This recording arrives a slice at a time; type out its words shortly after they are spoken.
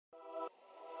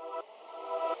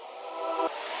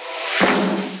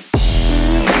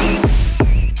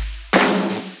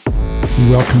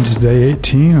welcome to day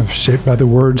 18 of Shaped by the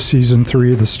Word, Season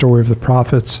 3, the story of the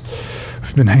prophets.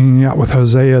 We've been hanging out with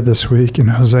Hosea this week,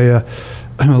 and Hosea,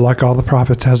 like all the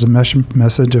prophets, has a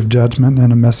message of judgment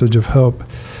and a message of hope.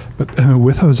 But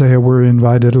with Hosea, we're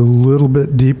invited a little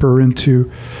bit deeper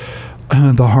into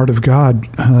the heart of God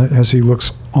as he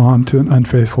looks on to an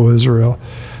unfaithful Israel.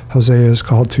 Hosea is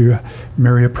called to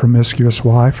marry a promiscuous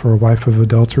wife, or a wife of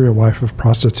adultery, a wife of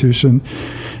prostitution.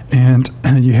 And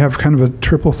you have kind of a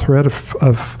triple threat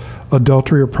of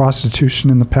adultery or prostitution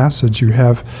in the passage. You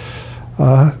have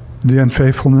the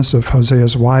unfaithfulness of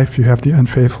Hosea's wife. You have the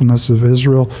unfaithfulness of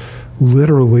Israel,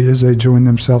 literally as they join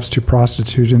themselves to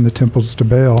prostitute in the temples to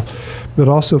Baal, but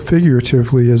also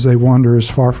figuratively as they wander as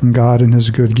far from God and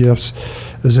his good gifts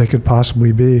as they could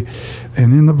possibly be.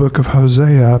 And in the book of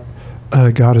Hosea,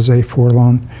 God is a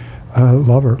forlorn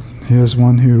lover. He is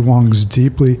one who longs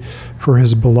deeply for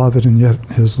his beloved, and yet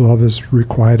his love is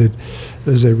requited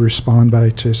as they respond by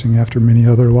chasing after many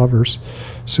other lovers.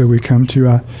 So we come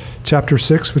to chapter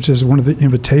 6, which is one of the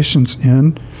invitations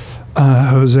in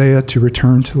Hosea to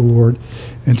return to the Lord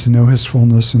and to know his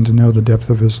fullness and to know the depth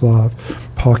of his love.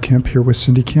 Paul Kemp here with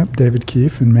Cindy Kemp, David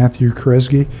Keefe, and Matthew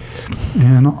Kresge.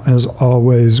 And as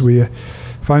always, we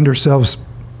find ourselves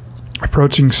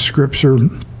approaching Scripture,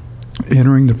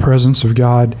 entering the presence of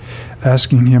God,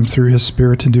 asking him through his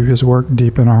Spirit to do his work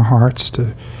deep in our hearts,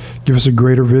 to give us a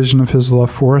greater vision of his love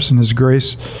for us and his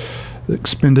grace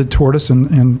expended toward us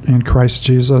in Christ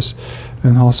Jesus,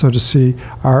 and also to see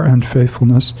our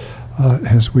unfaithfulness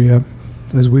as we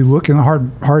look in the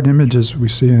hard images we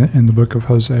see in the book of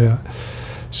Hosea.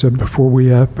 So before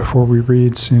we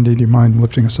read, Cindy, do you mind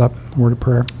lifting us up? A word of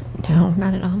prayer? No,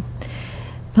 not at all.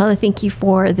 Father, thank you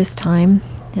for this time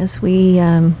as we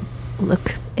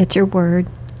look at your word.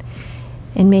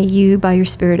 And may you, by your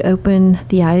Spirit, open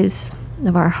the eyes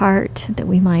of our heart that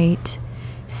we might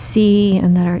see,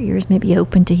 and that our ears may be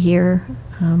open to hear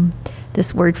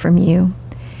this word from you.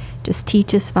 Just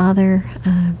teach us, Father.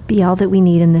 Be all that we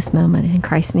need in this moment. In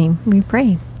Christ's name we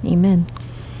pray. Amen.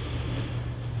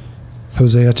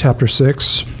 Hosea chapter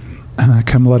 6.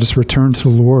 Come, let us return to the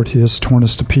Lord. He has torn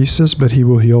us to pieces, but he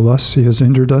will heal us. He has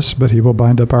injured us, but he will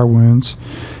bind up our wounds.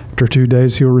 After 2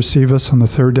 days he will receive us. On the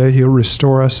third day he will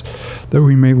restore us, that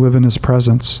we may live in his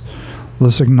presence. Let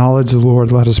us acknowledge the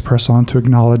Lord. Let us press on to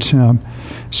acknowledge him.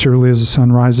 Surely as the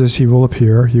sun rises, he will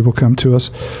appear. He will come to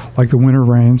us like the winter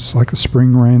rains, like the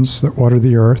spring rains that water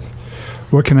the earth.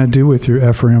 What can I do with you,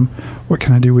 Ephraim? What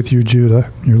can I do with you, Judah?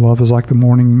 Your love is like the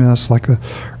morning mist, like the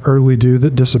early dew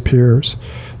that disappears.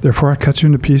 Therefore I cut you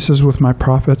into pieces with my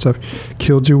prophets. I've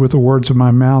killed you with the words of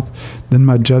my mouth. Then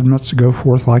my judgments go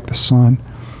forth like the sun.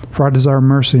 For I desire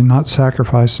mercy, not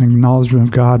sacrifice, and acknowledgement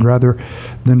of God, rather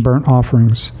than burnt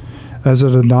offerings. As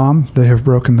at Edom, they have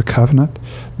broken the covenant.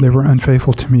 They were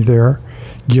unfaithful to me there.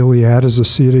 Gilead is a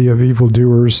city of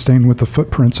evildoers, stained with the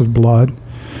footprints of blood.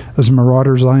 As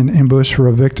marauders lie in ambush for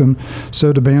a victim,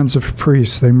 so do bands of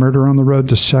priests. They murder on the road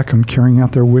to Shechem, carrying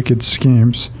out their wicked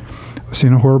schemes. I've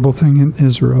seen a horrible thing in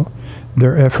Israel.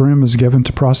 Their Ephraim is given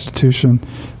to prostitution.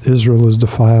 Israel is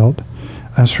defiled.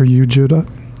 As for you, Judah,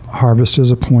 harvest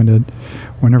is appointed.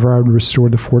 Whenever I would restore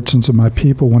the fortunes of my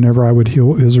people, whenever I would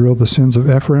heal Israel, the sins of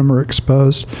Ephraim are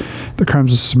exposed, the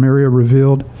crimes of Samaria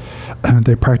revealed.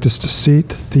 They practice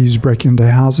deceit, thieves break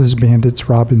into houses, bandits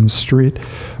rob in the street,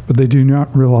 but they do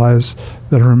not realize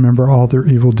that I remember all their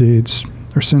evil deeds.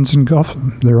 Their sins engulf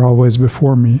them. They're always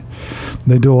before me.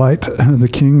 They delight the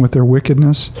king with their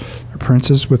wickedness, their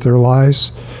princes with their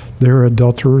lies. They are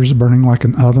adulterers, burning like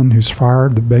an oven whose fire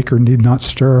the baker need not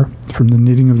stir, from the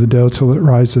kneading of the dough till it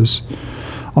rises.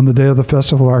 On the day of the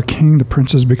festival of our king, the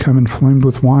princes become inflamed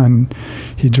with wine.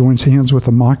 He joins hands with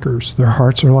the mockers. Their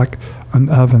hearts are like an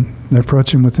oven. They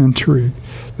approach him with intrigue.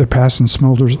 They pass in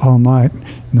smolders all night.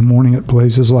 In the morning it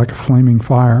blazes like a flaming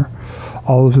fire.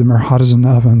 All of them are hot as an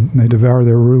oven. They devour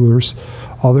their rulers.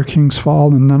 All their kings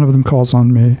fall, and none of them calls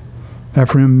on me.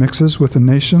 Ephraim mixes with the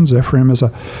nations. Ephraim is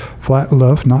a flat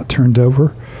loaf not turned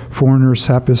over. Foreigners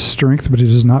sap his strength, but he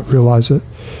does not realize it.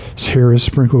 His hair is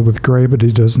sprinkled with gray, but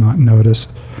he does not notice.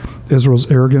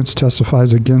 Israel's arrogance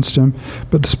testifies against him,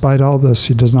 but despite all this,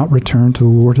 he does not return to the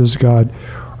Lord his God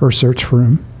or search for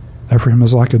him. Ephraim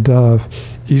is like a dove,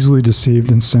 easily deceived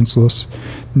and senseless,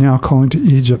 now calling to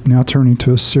Egypt, now turning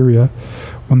to Assyria.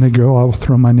 When they go, I will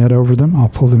throw my net over them. I'll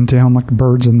pull them down like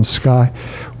birds in the sky.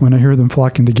 When I hear them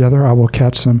flocking together, I will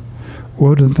catch them.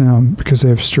 Woe to them, because they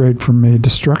have strayed from me.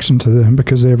 Destruction to them,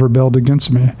 because they have rebelled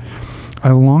against me.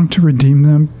 I long to redeem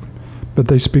them, but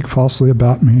they speak falsely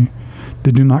about me.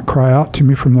 They do not cry out to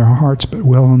me from their hearts, but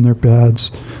wail on their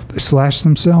beds. They slash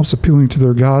themselves, appealing to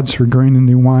their gods for grain and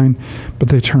new wine, but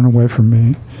they turn away from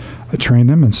me. I train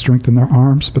them and strengthen their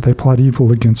arms, but they plot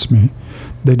evil against me.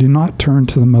 They do not turn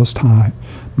to the Most High.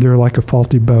 They are like a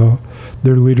faulty bow.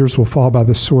 Their leaders will fall by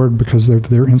the sword because of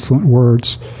their insolent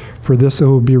words. For this they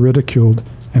will be ridiculed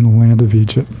in the land of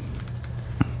Egypt.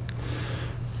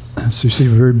 So you see a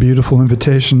very beautiful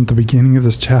invitation at the beginning of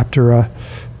this chapter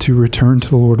to return to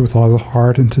the Lord with all the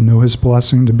heart and to know his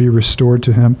blessing, to be restored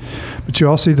to him. But you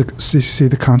also see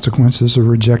the consequences of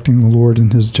rejecting the Lord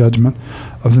and his judgment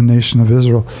of the nation of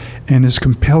Israel. And as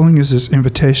compelling as this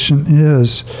invitation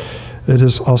is, it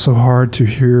is also hard to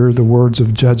hear the words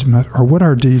of judgment or what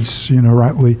our deeds,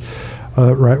 rightly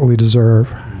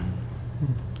deserve.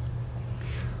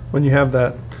 When you have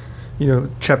that,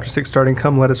 chapter 6 starting,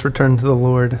 come, let us return to the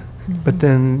Lord. But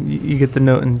then you get the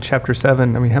note in chapter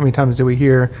 7. I mean, how many times do we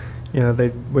hear, they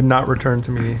would not return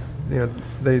to me.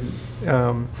 They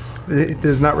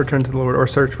does not return to the Lord or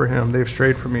search for him. They've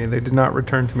strayed from me. They did not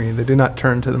return to me. They did not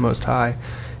turn to the Most High.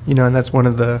 And that's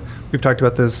we've talked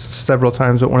about this several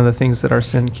times, but one of the things that our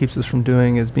sin keeps us from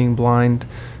doing is being blind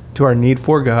to our need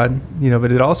for God,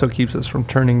 but it also keeps us from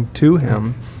turning to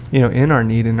him, in our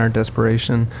need, in our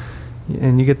desperation.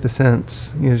 And you get the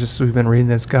sense, just we've been reading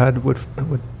this, God would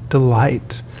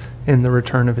delight in the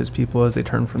return of his people as they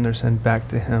turn from their sin back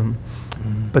to him,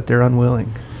 but they're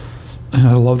unwilling. And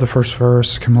I love the first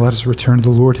verse. Come, let us return to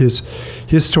the Lord. He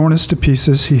has torn us to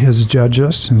pieces. He has judged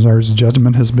us, and his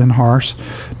judgment has been harsh.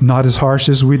 Not as harsh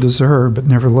as we deserve, but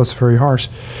nevertheless very harsh.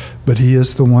 But he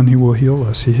is the one who will heal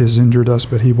us. He has injured us,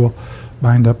 but he will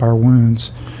bind up our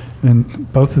wounds. And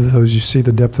both of those, you see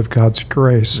the depth of God's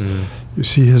grace. You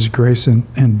see his grace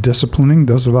in disciplining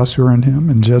those of us who are in him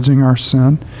and judging our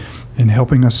sin and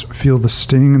helping us feel the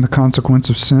sting and the consequence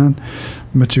of sin.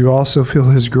 But you also feel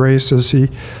his grace as he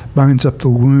binds up the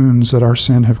wounds that our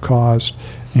sin have caused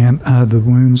and the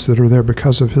wounds that are there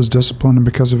because of his discipline and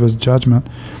because of his judgment.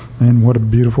 And what a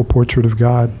beautiful portrait of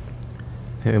God.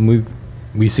 And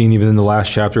we've seen even in the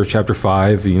last chapter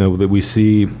 5, that we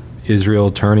see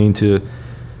Israel turning to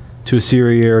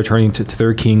Assyria or turning to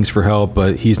their kings for help,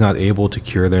 but he's not able to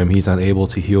cure them. He's not able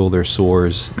to heal their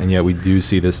sores. And yet we do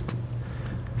see this.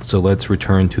 So let's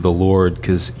return to the Lord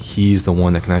because he's the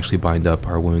one that can actually bind up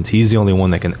our wounds. He's the only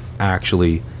one that can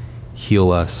actually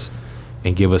heal us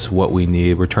and give us what we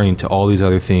need. We're turning to all these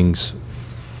other things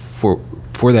for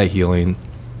that healing,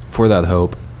 for that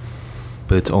hope,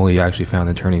 but it's only actually found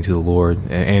in turning to the Lord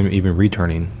and even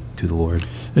returning to the Lord.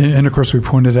 And of course, we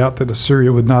pointed out that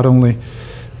Assyria would not only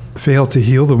fail to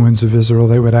heal the wounds of Israel,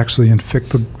 they would actually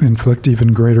inflict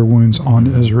even greater wounds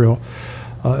on Israel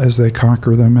as they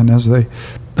conquer them and as they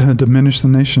diminish the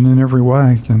nation in every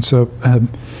way. And so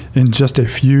in just a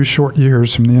few short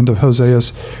years from the end of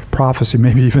Hosea's prophecy,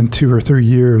 maybe even 2 or 3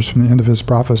 years from the end of his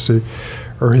prophecy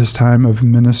or his time of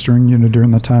ministering,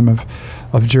 during the time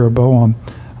of Jeroboam,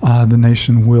 the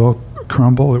nation will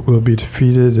crumble, it will be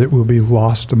defeated, it will be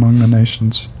lost among the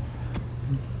nations.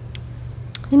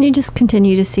 And you just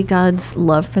continue to see God's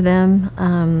love for them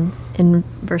in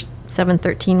verse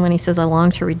 7:13 when he says, I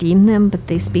long to redeem them, but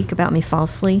they speak about me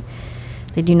falsely.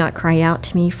 They do not cry out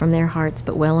to me from their hearts,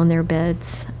 but wail on their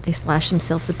beds. They slash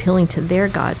themselves appealing to their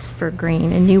gods for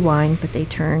grain and new wine, but they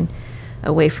turn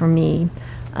away from me.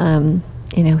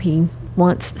 He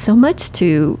wants so much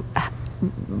to,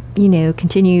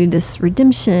 continue this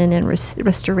redemption and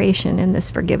restoration and this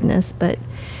forgiveness, but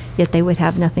yet they would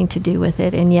have nothing to do with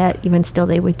it, and yet even still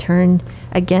they would turn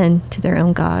again to their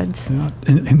own gods. Yeah,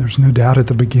 and there's no doubt at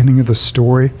the beginning of the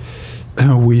story,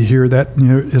 we hear that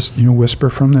whisper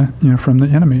from the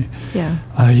enemy. Yeah,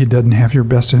 he doesn't have your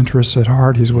best interests at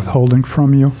heart. He's withholding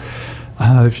from you.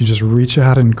 If you just reach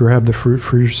out and grab the fruit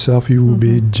for yourself, you will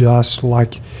be just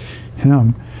like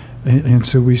him. And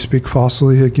so we speak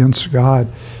falsely against God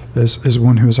as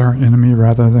one who is our enemy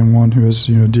rather than one who is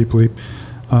deeply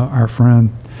our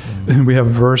friend. And we have a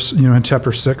verse, in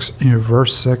chapter 6,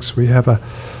 verse 6, we have a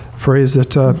phrase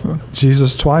that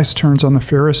Jesus twice turns on the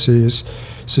Pharisees.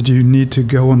 He said, you need to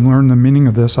go and learn the meaning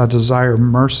of this. I desire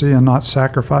mercy and not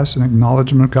sacrifice, and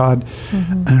acknowledgement of God,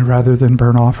 and rather than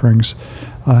burnt offerings.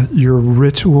 Your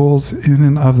rituals in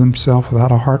and of themselves,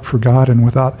 without a heart for God and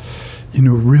without,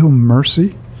 real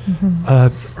mercy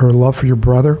or love for your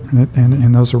brother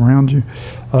and those around you,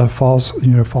 falls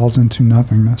into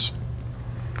nothingness.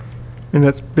 And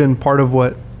that's been part of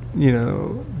what, we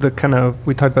talked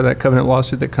about that covenant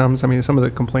lawsuit that comes. I mean, some of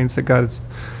the complaints that God has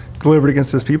delivered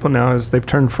against his people now is they've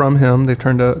turned from him, they've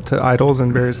turned to idols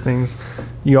and various things.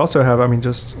 You also have,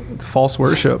 just false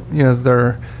worship.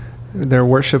 Their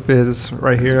worship is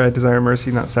right here, I desire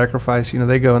mercy, not sacrifice.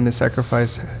 They go and they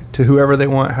sacrifice to whoever they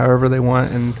want, however they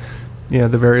want, and,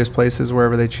 the various places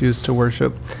wherever they choose to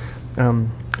worship.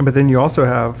 I But then you also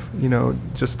have,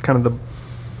 just kind of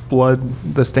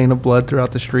the stain of blood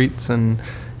throughout the streets, and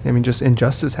just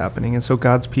injustice happening. And so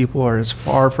God's people are as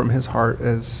far from his heart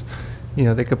as,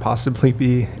 they could possibly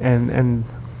be, and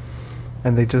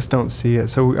they just don't see it.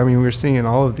 So, we're seeing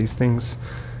all of these things,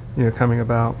 coming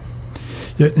about.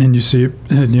 Yeah, and you see it,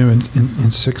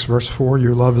 in 6 verse 4,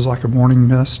 your love is like a morning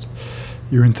mist.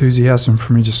 Your enthusiasm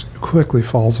for me just quickly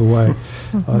falls away.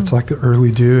 It's like the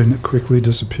early dew, and it quickly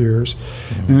disappears.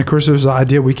 And of course, there's the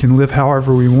idea we can live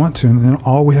however we want to, and then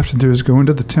all we have to do is go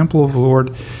into the temple of the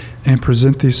Lord and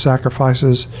present these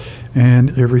sacrifices,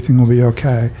 and everything will be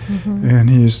okay. And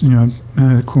he's,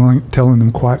 telling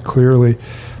them quite clearly,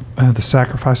 the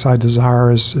sacrifice I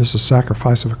desire is a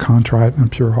sacrifice of a contrite and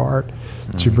pure heart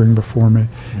that you bring before me.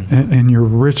 And your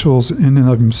rituals in and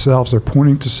of themselves are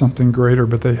pointing to something greater,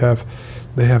 but they have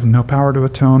no power to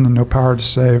atone and no power to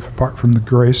save apart from the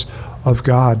grace of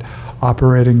God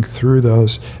operating through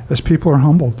those as people are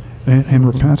humbled and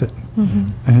repentant.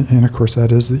 And of course,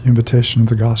 that is the invitation of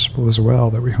the gospel as well,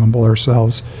 that we humble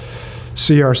ourselves,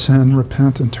 see our sin,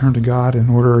 repent, and turn to God in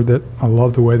order that, I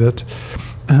love the way that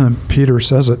Peter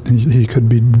says it. He could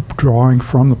be drawing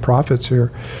from the prophets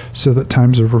here, so that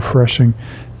times of refreshing,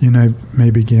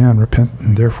 may begin. Repent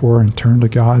and therefore and turn to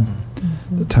God.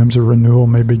 The times of renewal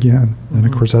may begin. And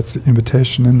of course, that's the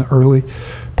invitation in the early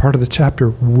part of the chapter,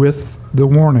 with the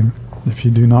warning: if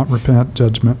you do not repent,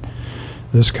 judgment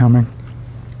is coming.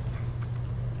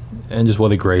 And just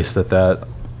what a grace that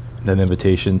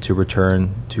invitation to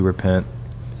return, to repent,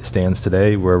 stands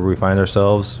today, wherever we find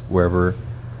ourselves, wherever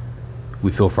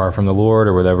we feel far from the Lord,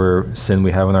 or whatever sin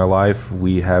we have in our life.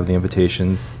 We have the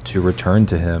invitation to return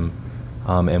to him,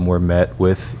 and we're met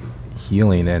with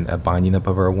healing and a binding up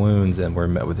of our wounds, and we're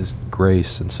met with his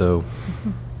grace. And so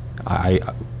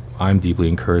I'm deeply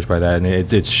encouraged by that. And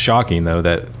it's shocking, though,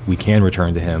 that we can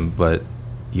return to him, but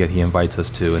yet he invites us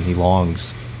to, and he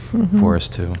longs for us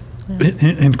to.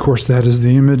 And of course, that is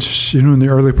the image, in the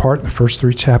early part, in the first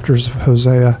 3 chapters of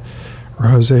Hosea, where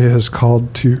Hosea is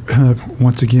called to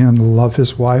once again love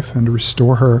his wife and to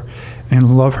restore her,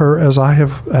 and love her as I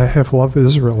have loved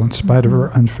Israel in spite of her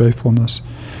unfaithfulness,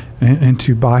 and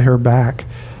to buy her back.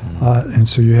 And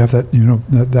so you have that,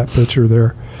 that picture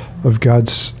there of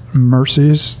God's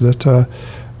mercies that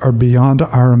are beyond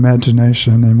our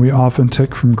imagination, and we often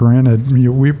take for granted.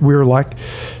 We're like,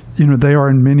 they are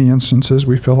in many instances.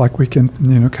 We feel like we can,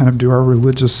 kind of do our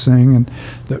religious thing, and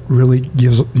that really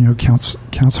gives,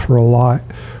 counts for a lot,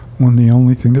 when the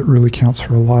only thing that really counts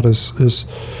for a lot is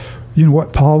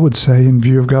what Paul would say in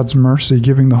view of God's mercy,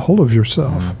 giving the whole of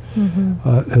yourself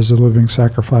as a living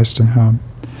sacrifice to him.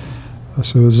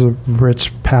 So it's a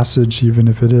rich passage, even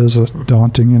if it is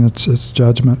daunting in its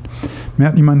judgment.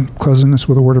 Matt, you mind closing us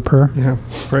with a word of prayer? Yeah,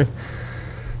 let's pray.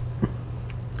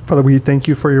 Father, we thank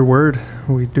you for your word.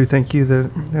 We do thank you that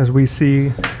as we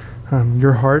see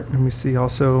your heart, and we see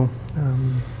also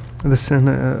the sin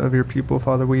of your people,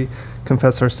 Father, we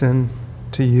confess our sin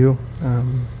to you.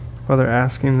 Father,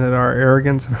 asking that our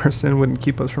arrogance and our sin wouldn't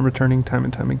keep us from returning time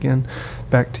and time again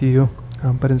back to you,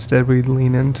 but instead we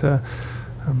lean into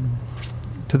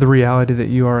to the reality that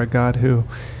you are a God who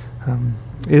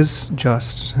is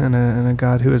just, and a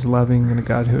God who is loving, and a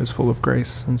God who is full of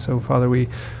grace. And so, Father, we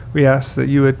ask that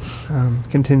you would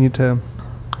continue to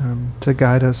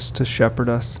guide us, to shepherd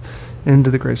us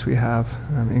into the grace we have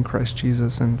in Christ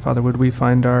Jesus. And Father, would we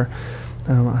find our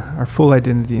full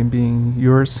identity in being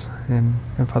yours, and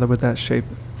Father, would that shape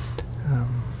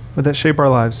our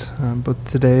lives,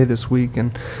 both today, this week,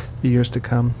 and the years to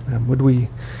come. Would we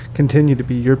continue to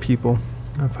be your people,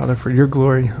 Father, for your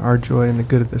glory, our joy, and the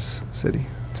good of this city.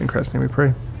 It's in Christ's name we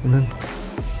pray. Amen.